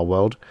on our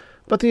world,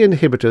 but the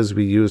inhibitors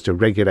we use to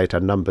regulate our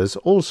numbers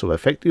also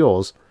affect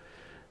yours.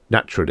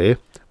 Naturally,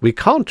 we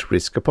can't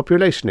risk a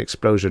population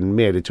explosion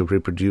merely to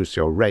reproduce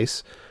your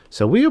race,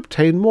 so we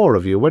obtain more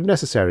of you when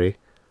necessary."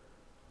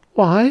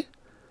 "Why?"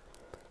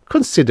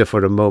 "Consider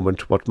for a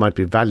moment what might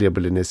be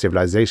valuable in a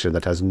civilization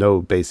that has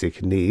no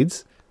basic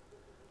needs."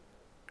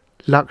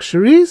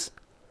 "Luxuries?"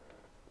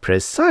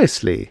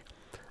 "Precisely.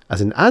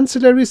 As an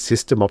ancillary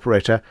system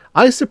operator,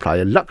 I supply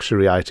a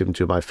luxury item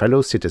to my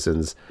fellow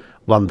citizens,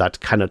 one that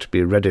cannot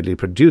be readily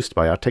produced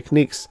by our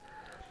techniques.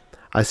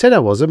 I said I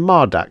was a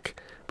Mardak,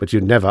 but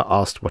you never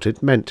asked what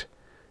it meant.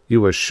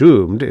 You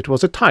assumed it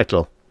was a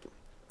title.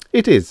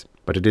 It is,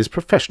 but it is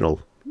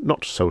professional,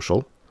 not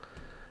social.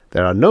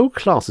 There are no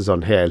classes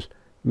on Hale,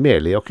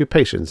 merely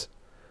occupations."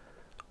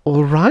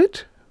 "All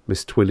right,"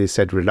 Miss Twilley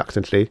said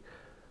reluctantly.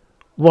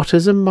 "What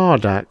is a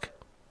Mardak?"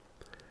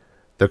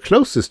 "The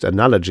closest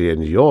analogy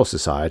in your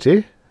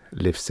society,"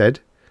 Liv said,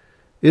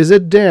 "is a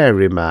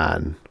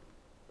dairyman."